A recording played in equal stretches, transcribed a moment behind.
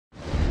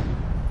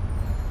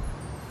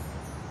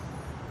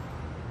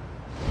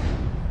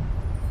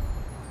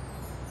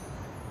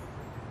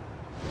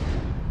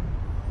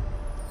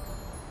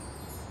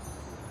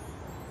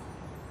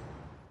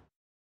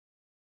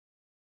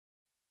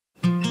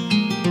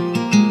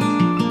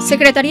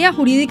Secretaría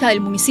Jurídica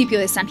del municipio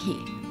de San Gil.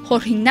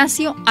 Jorge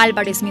Ignacio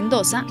Álvarez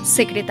Mendoza,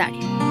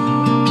 secretario.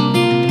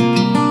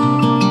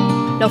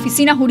 La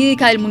Oficina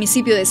Jurídica del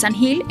municipio de San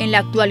Gil en la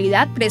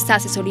actualidad presta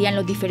asesoría en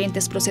los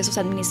diferentes procesos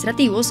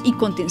administrativos y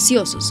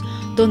contenciosos,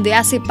 donde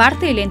hace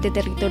parte del ente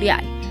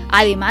territorial.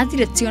 Además,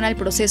 direcciona el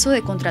proceso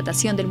de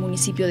contratación del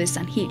municipio de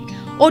San Gil,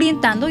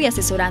 orientando y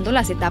asesorando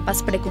las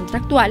etapas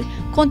precontractual,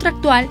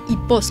 contractual y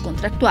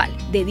postcontractual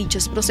de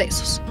dichos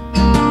procesos.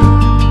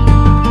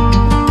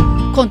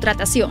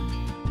 Contratación.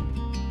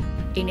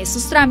 En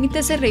estos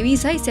trámites se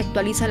revisa y se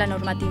actualiza la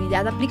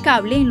normatividad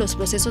aplicable en los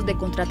procesos de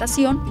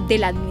contratación de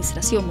la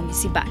administración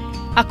municipal.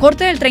 A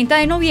corte del 30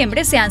 de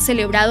noviembre se han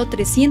celebrado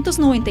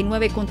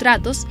 399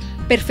 contratos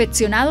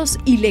perfeccionados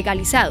y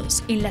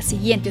legalizados en las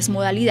siguientes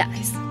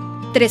modalidades: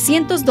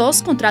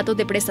 302 contratos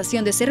de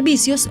prestación de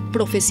servicios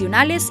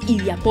profesionales y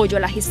de apoyo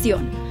a la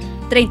gestión,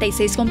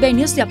 36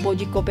 convenios de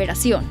apoyo y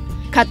cooperación,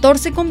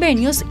 14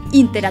 convenios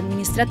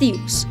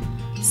interadministrativos,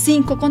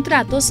 5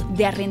 contratos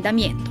de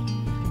arrendamiento,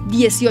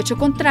 18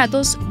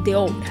 contratos de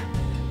obra,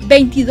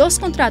 22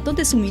 contratos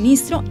de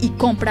suministro y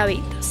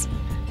compra-ventas,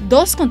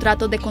 2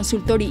 contratos de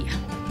consultoría.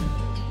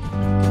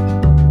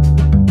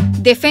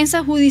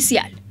 Defensa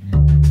judicial.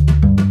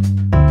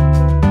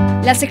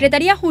 La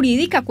Secretaría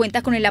Jurídica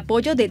cuenta con el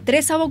apoyo de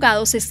 3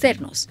 abogados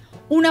externos,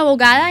 una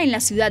abogada en la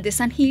ciudad de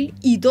San Gil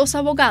y 2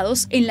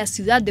 abogados en la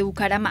ciudad de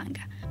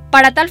Bucaramanga.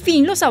 Para tal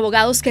fin, los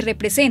abogados que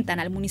representan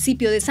al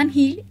municipio de San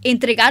Gil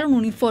entregaron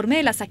un informe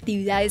de las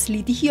actividades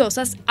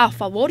litigiosas a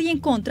favor y en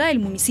contra del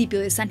municipio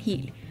de San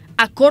Gil,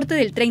 a corte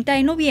del 30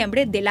 de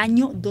noviembre del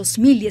año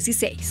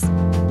 2016.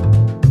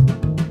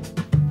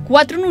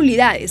 4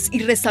 nulidades y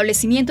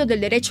restablecimientos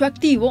del derecho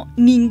activo,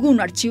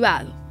 ninguno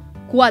archivado.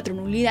 4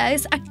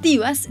 nulidades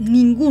activas,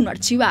 ninguno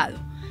archivado.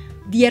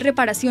 10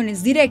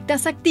 reparaciones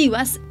directas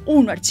activas,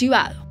 1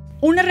 archivado.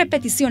 1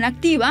 repetición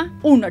activa,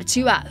 1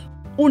 archivado.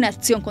 1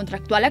 acción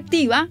contractual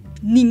activa,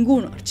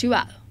 ninguno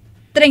archivado.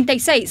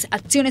 36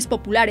 acciones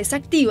populares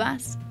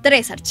activas,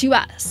 3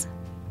 archivadas.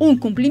 1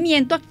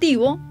 cumplimiento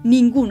activo,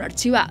 ninguno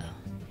archivado.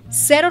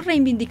 0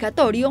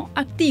 reivindicatorio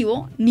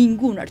activo,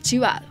 ninguno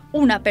archivado.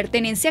 1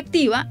 pertenencia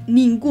activa,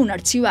 ninguno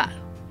archivado.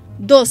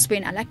 2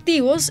 penal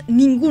activos,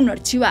 ninguno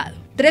archivado.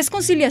 3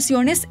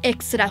 conciliaciones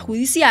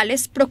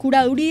extrajudiciales,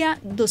 Procuraduría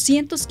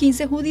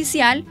 215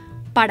 judicial,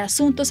 para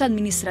asuntos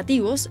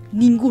administrativos,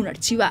 ninguno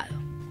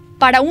archivado.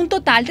 Para un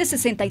total de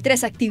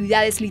 63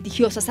 actividades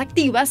litigiosas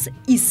activas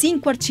y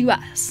 5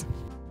 archivadas.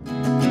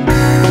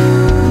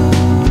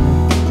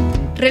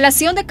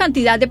 Relación de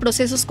cantidad de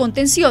procesos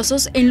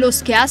contenciosos en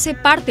los que hace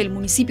parte el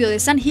municipio de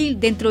San Gil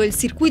dentro del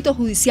circuito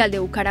judicial de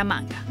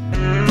Bucaramanga.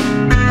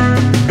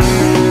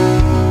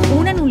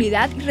 1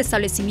 nulidad y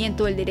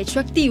restablecimiento del derecho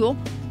activo,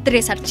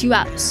 3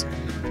 archivados.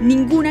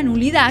 Ninguna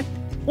nulidad,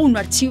 1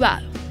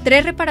 archivado.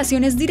 3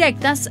 reparaciones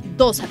directas,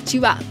 2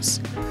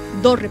 archivados.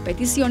 2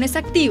 repeticiones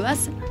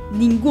activas,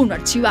 ninguno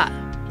archivado.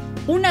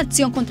 1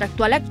 acción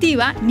contractual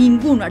activa,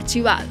 ninguno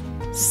archivado.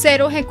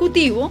 0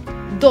 ejecutivo,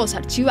 2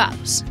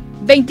 archivados.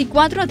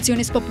 24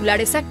 acciones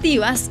populares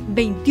activas,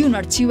 21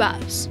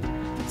 archivados.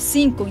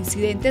 5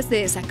 incidentes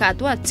de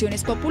desacato a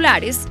acciones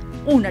populares,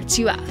 1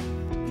 archivado.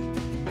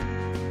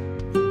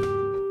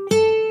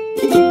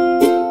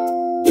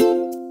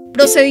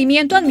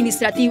 Procedimiento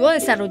administrativo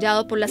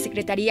desarrollado por la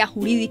Secretaría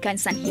Jurídica en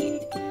San Gil.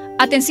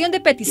 Atención de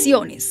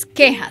peticiones,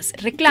 quejas,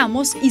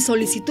 reclamos y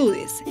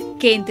solicitudes,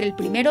 que entre el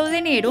 1 de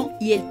enero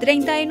y el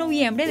 30 de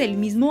noviembre del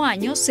mismo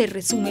año se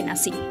resumen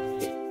así.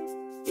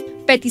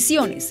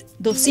 Peticiones,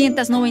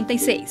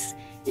 296.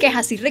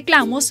 Quejas y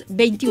reclamos,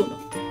 21.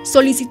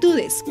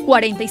 Solicitudes,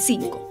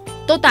 45.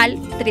 Total,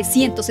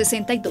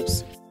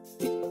 362.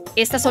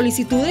 Estas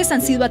solicitudes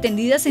han sido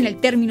atendidas en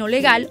el término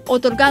legal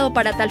otorgado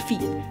para tal fin,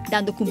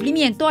 dando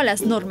cumplimiento a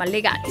las normas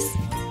legales.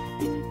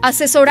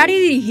 Asesorar y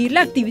dirigir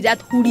la actividad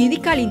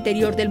jurídica al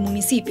interior del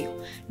municipio,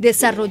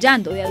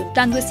 desarrollando y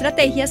adoptando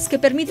estrategias que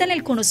permitan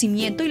el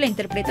conocimiento y la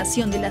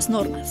interpretación de las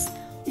normas,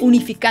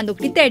 unificando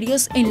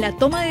criterios en la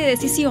toma de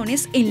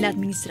decisiones en la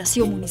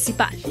administración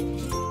municipal.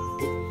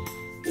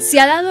 Se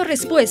ha dado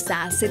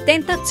respuesta a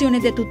 70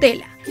 acciones de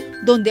tutela,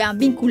 donde han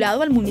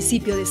vinculado al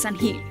municipio de San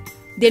Gil,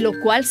 de lo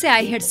cual se ha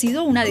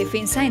ejercido una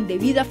defensa en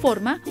debida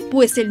forma,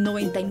 pues el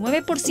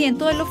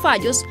 99% de los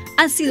fallos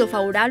han sido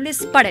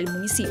favorables para el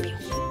municipio.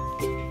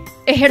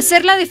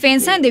 Ejercer la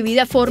defensa en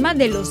debida forma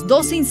de los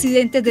 12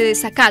 incidentes de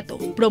desacato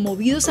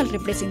promovidos al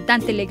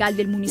representante legal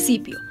del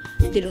municipio,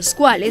 de los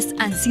cuales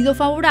han sido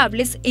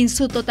favorables en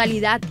su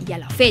totalidad y a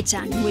la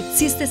fecha no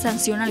existe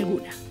sanción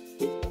alguna.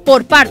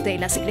 Por parte de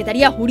la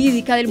Secretaría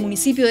Jurídica del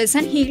municipio de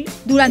San Gil,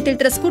 durante el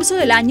transcurso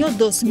del año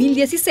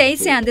 2016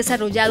 se han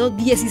desarrollado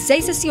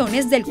 16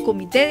 sesiones del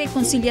Comité de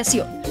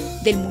Conciliación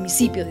del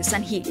municipio de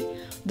San Gil,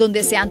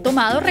 donde se han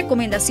tomado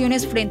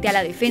recomendaciones frente a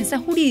la defensa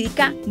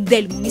jurídica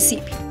del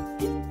municipio.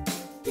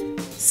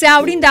 Se ha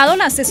brindado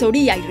la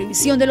asesoría y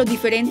revisión de los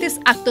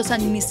diferentes actos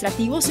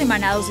administrativos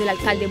emanados del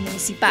alcalde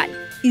municipal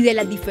y de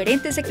las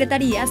diferentes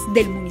secretarías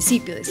del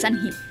municipio de San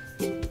Gil.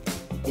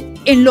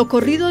 En lo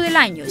corrido del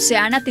año se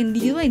han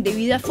atendido en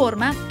debida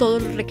forma todos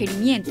los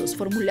requerimientos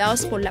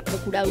formulados por la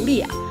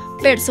Procuraduría,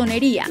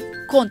 Personería,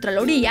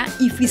 Contraloría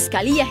y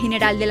Fiscalía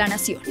General de la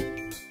Nación.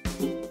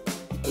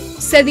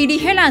 Se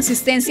dirige la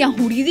asistencia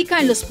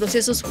jurídica en los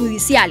procesos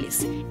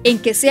judiciales, en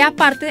que sea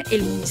parte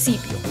el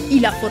municipio,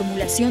 y la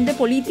formulación de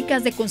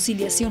políticas de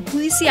conciliación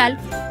judicial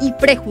y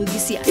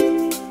prejudicial.